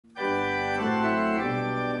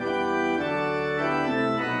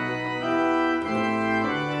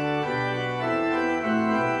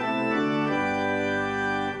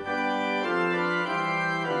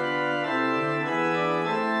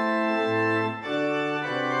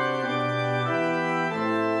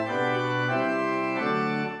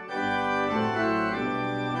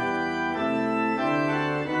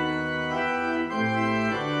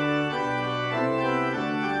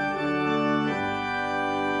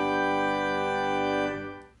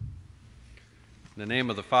In the name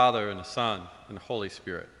of the Father, and the Son, and the Holy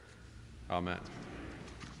Spirit. Amen.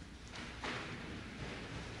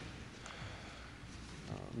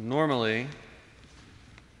 Normally,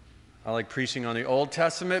 I like preaching on the Old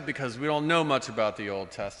Testament because we don't know much about the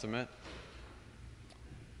Old Testament.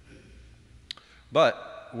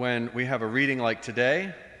 But when we have a reading like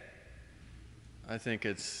today, I think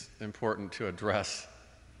it's important to address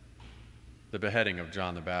the beheading of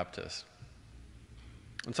John the Baptist.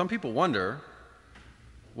 And some people wonder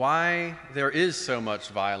why there is so much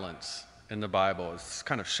violence in the Bible. It's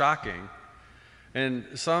kind of shocking. And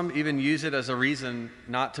some even use it as a reason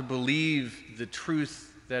not to believe the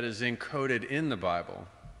truth that is encoded in the Bible,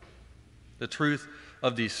 the truth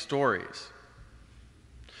of these stories.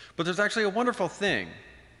 But there's actually a wonderful thing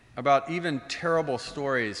about even terrible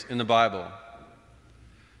stories in the Bible.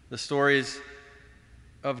 The stories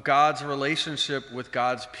of God's relationship with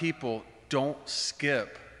God's people don't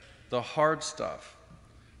skip the hard stuff,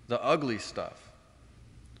 the ugly stuff.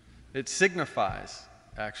 It signifies,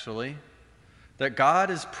 actually, that God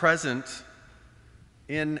is present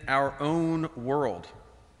in our own world,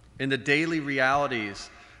 in the daily realities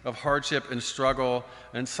of hardship and struggle,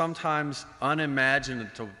 and sometimes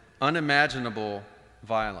unimaginable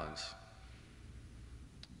violence.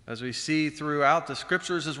 As we see throughout the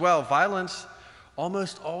scriptures as well, violence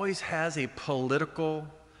almost always has a political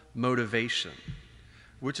motivation,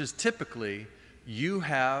 which is typically, you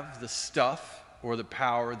have the stuff or the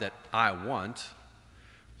power that I want,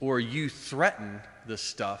 or you threaten the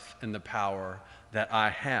stuff and the power that I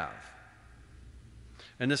have.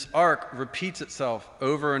 And this arc repeats itself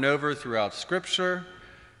over and over throughout Scripture,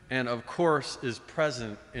 and of course is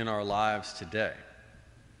present in our lives today.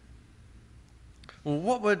 Well,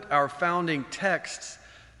 what would our founding texts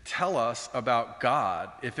tell us about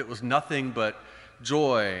God if it was nothing but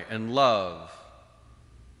joy and love,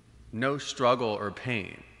 no struggle or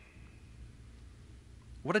pain?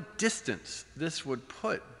 What a distance this would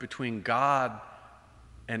put between God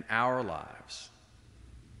and our lives.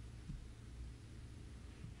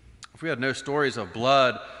 If we had no stories of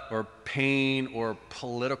blood or pain or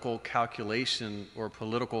political calculation or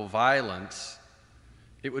political violence,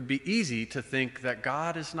 it would be easy to think that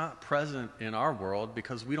God is not present in our world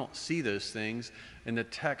because we don't see those things in the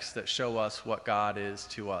texts that show us what God is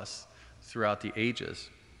to us throughout the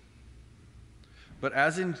ages. But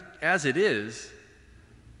as it is,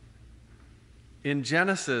 in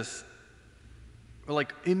Genesis,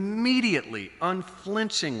 like immediately,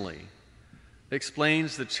 unflinchingly,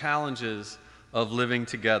 explains the challenges of living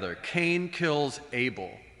together. Cain kills Abel.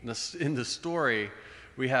 In the story,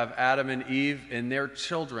 we have Adam and Eve and their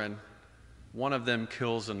children. One of them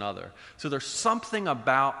kills another. So there's something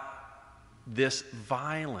about this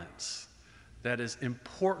violence that is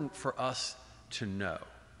important for us to know.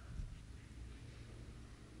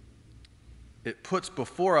 It puts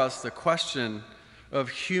before us the question of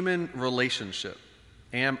human relationship.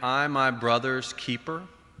 Am I my brother's keeper?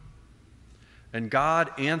 And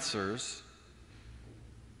God answers,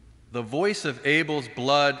 the voice of Abel's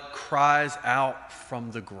blood cries out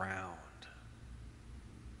from the ground.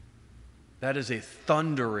 That is a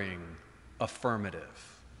thundering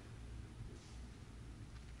affirmative.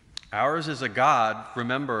 Ours is a God,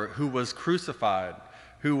 remember, who was crucified,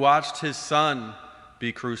 who watched his son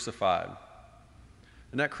be crucified.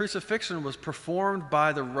 And that crucifixion was performed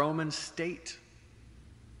by the Roman state.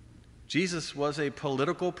 Jesus was a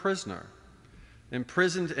political prisoner,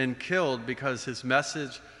 imprisoned and killed because his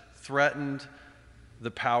message threatened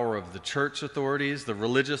the power of the church authorities, the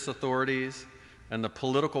religious authorities, and the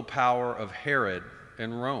political power of Herod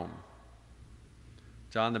in Rome.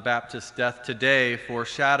 John the Baptist's death today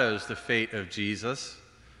foreshadows the fate of Jesus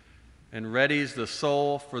and readies the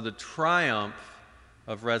soul for the triumph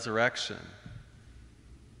of resurrection.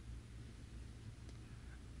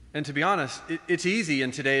 And to be honest, it's easy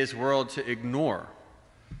in today's world to ignore,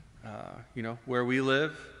 where we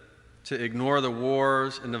live, to ignore the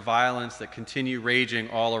wars and the violence that continue raging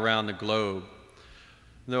all around the globe.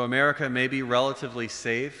 Though America may be relatively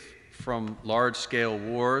safe from large-scale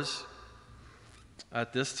wars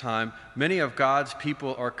at this time, many of God's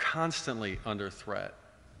people are constantly under threat.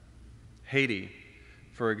 Haiti,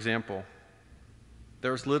 for example,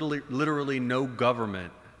 there's literally no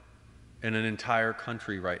government in an entire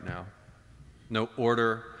country right now. No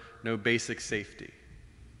order, no basic safety.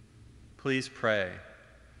 Please pray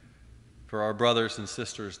for our brothers and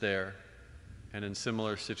sisters there and in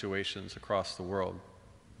similar situations across the world.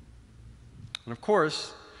 And of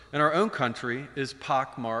course, in our own country is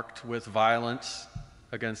pockmarked with violence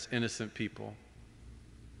against innocent people.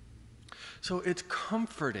 So it's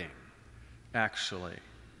comforting, actually,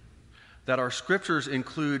 that our scriptures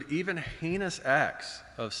include even heinous acts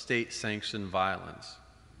of state-sanctioned violence.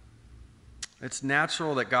 It's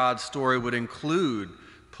natural that God's story would include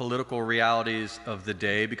political realities of the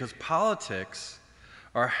day because politics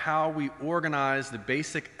are how we organize the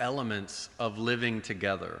basic elements of living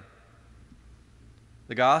together.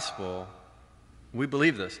 The gospel, we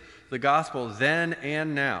believe this, the gospel then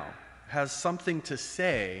and now has something to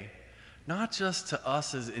say, not just to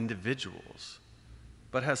us as individuals,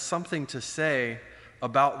 but has something to say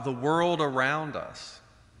about the world around us.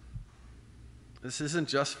 This isn't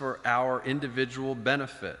just for our individual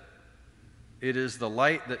benefit. It is the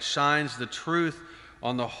light that shines the truth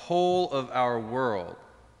on the whole of our world.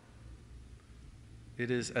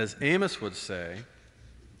 It is, as Amos would say,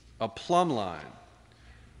 a plumb line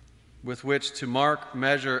with which to mark,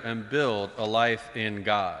 measure, and build a life in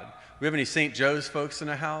God. We have any St. Joe's folks in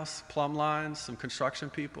the house? Plumb lines? Some construction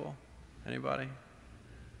people? Anybody?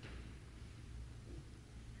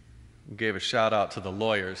 Gave a shout out to the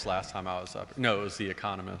lawyers last time I was up. No, it was the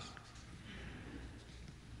economists.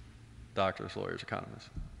 Doctors, lawyers, economists.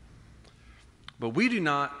 But we do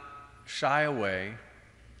not shy away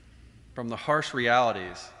from the harsh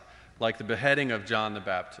realities like the beheading of John the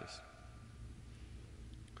Baptist.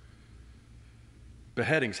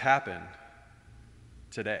 Beheadings happen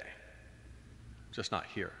today, just not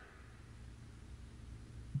here.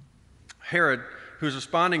 Herod, who's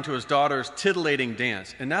responding to his daughter's titillating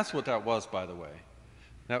dance, and that's what that was, by the way.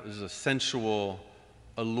 That was a sensual,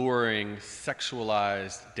 alluring,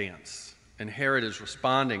 sexualized dance. And Herod is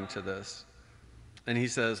responding to this. And he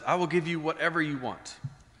says, I will give you whatever you want.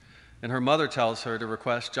 And her mother tells her to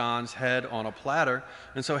request John's head on a platter.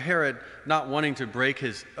 And so Herod, not wanting to break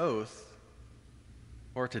his oath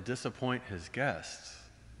or to disappoint his guests,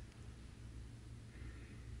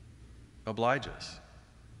 obliges.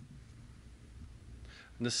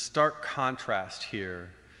 And the stark contrast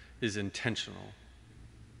here is intentional.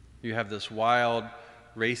 You have this wild,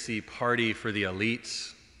 racy party for the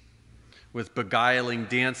elites with beguiling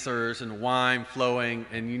dancers and wine flowing,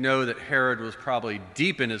 and you know that Herod was probably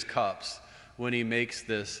deep in his cups when he makes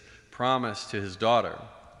this promise to his daughter.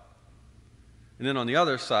 And then on the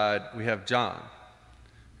other side, we have John,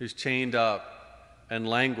 who's chained up and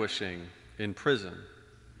languishing in prison.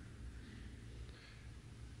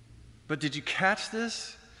 But did you catch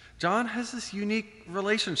this? John has this unique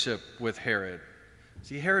relationship with Herod.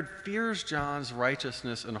 See, Herod fears John's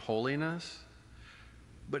righteousness and holiness,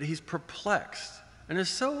 but he's perplexed. And it's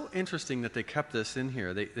so interesting that they kept this in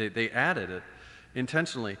here. They added it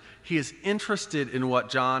intentionally. He is interested in what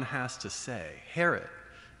John has to say. Herod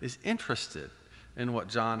is interested in what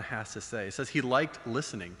John has to say. It says he liked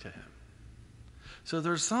listening to him. So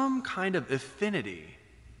there's some kind of affinity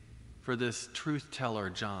for this truth teller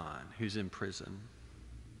John who's in prison.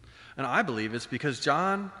 And I believe it's because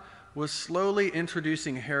John was slowly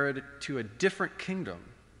introducing Herod to a different kingdom,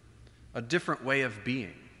 a different way of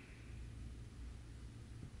being.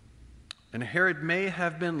 And Herod may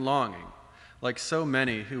have been longing, like so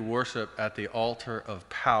many who worship at the altar of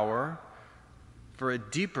power, for a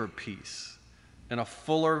deeper peace and a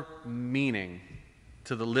fuller meaning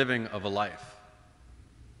to the living of a life.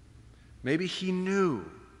 Maybe he knew,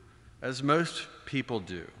 as most people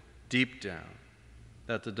do, deep down,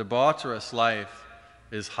 that the debaucherous life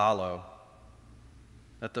is hollow,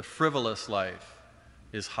 that the frivolous life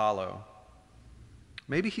is hollow.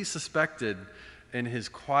 Maybe he suspected in his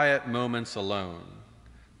quiet moments alone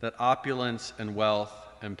that opulence and wealth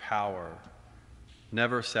and power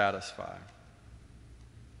never satisfy.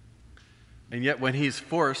 And yet when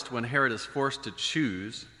Herod is forced to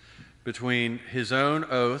choose between his own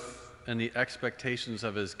oath and the expectations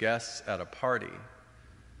of his guests at a party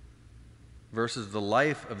versus the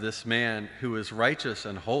life of this man who is righteous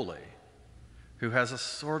and holy, who has a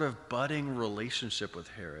sort of budding relationship with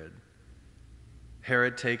Herod,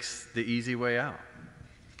 Herod takes the easy way out.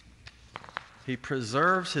 He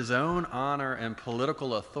preserves his own honor and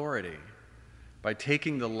political authority by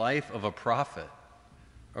taking the life of a prophet,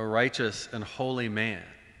 a righteous and holy man,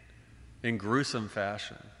 in gruesome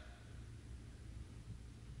fashion.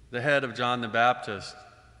 The head of John the Baptist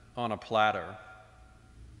on a platter,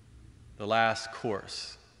 the last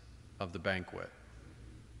course of the banquet.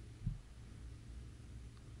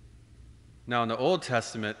 Now, in the Old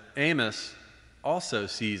Testament, Amos also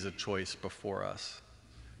sees a choice before us.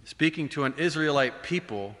 Speaking to an Israelite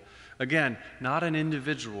people, again, not an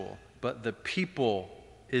individual, but the people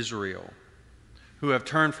Israel, who have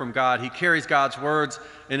turned from God. He carries God's words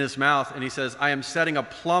in his mouth, and he says, I am setting a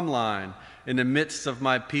plumb line in the midst of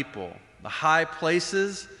my people. The high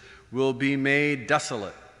places will be made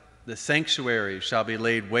desolate, The sanctuary shall be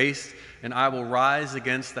laid waste, and I will rise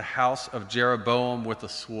against the house of Jeroboam with a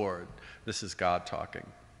sword. This is God talking.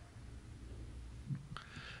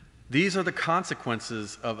 These are the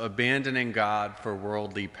consequences of abandoning God for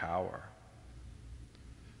worldly power.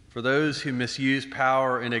 For those who misuse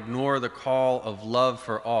power and ignore the call of love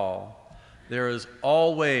for all, there is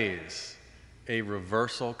always a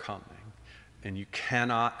reversal coming, and you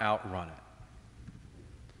cannot outrun it.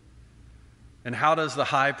 And how does the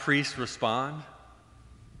high priest respond?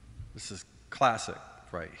 This is classic,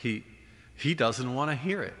 right? He doesn't want to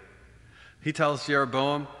hear it. He tells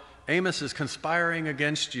Jeroboam, Amos is conspiring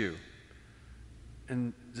against you.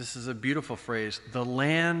 And this is a beautiful phrase. The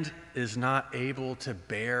land is not able to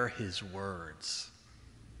bear his words.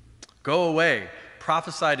 Go away,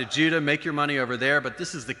 prophesy to Judah, make your money over there, but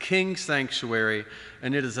this is the king's sanctuary,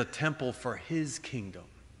 and it is a temple for his kingdom.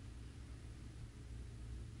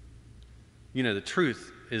 You know, the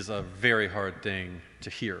truth is a very hard thing to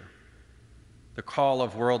hear. The call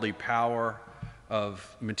of worldly power,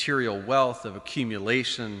 of material wealth, of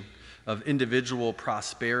accumulation, of individual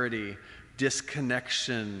prosperity,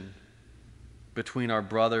 disconnection between our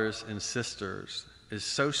brothers and sisters is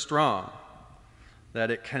so strong that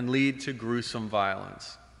it can lead to gruesome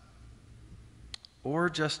violence, or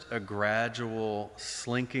just a gradual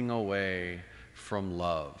slinking away from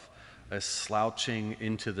love, a slouching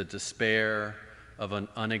into the despair of an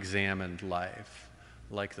unexamined life,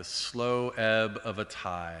 like the slow ebb of a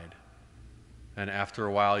tide. And after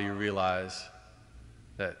a while, you realize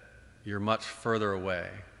that you're much further away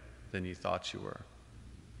than you thought you were.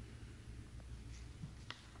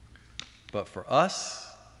 But for us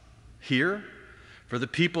here, for the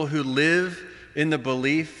people who live in the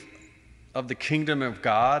belief of the kingdom of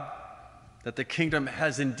God, that the kingdom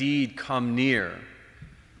has indeed come near,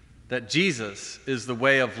 that Jesus is the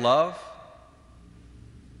way of love.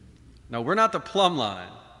 Now, we're not the plumb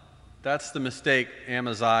line. That's the mistake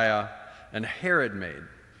Amaziah and Herod made.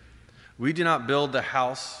 We do not build the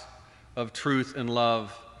house of truth and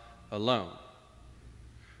love alone.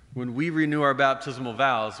 When we renew our baptismal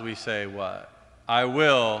vows, we say what? I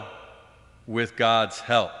will with God's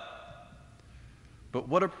help. But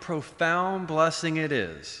what a profound blessing it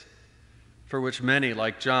is for which many,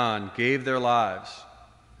 like John, gave their lives,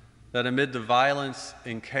 that amid the violence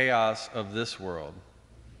and chaos of this world,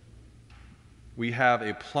 we have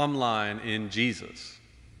a plumb line in Jesus,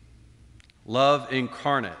 love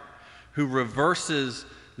incarnate, who reverses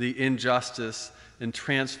the injustice and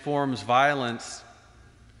transforms violence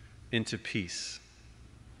into peace.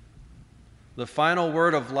 The final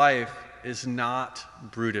word of life is not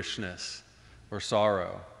brutishness or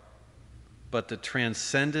sorrow, but the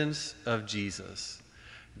transcendence of Jesus,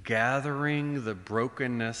 gathering the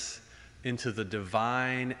brokenness into the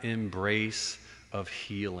divine embrace of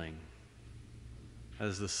healing.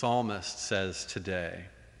 As the psalmist says today,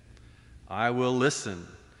 I will listen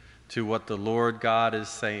to what the Lord God is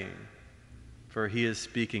saying, for he is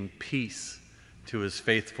speaking peace to his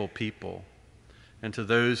faithful people and to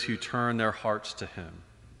those who turn their hearts to him.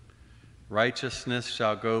 Righteousness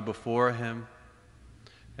shall go before him,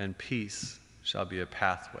 and peace shall be a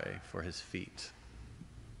pathway for his feet.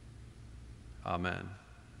 Amen.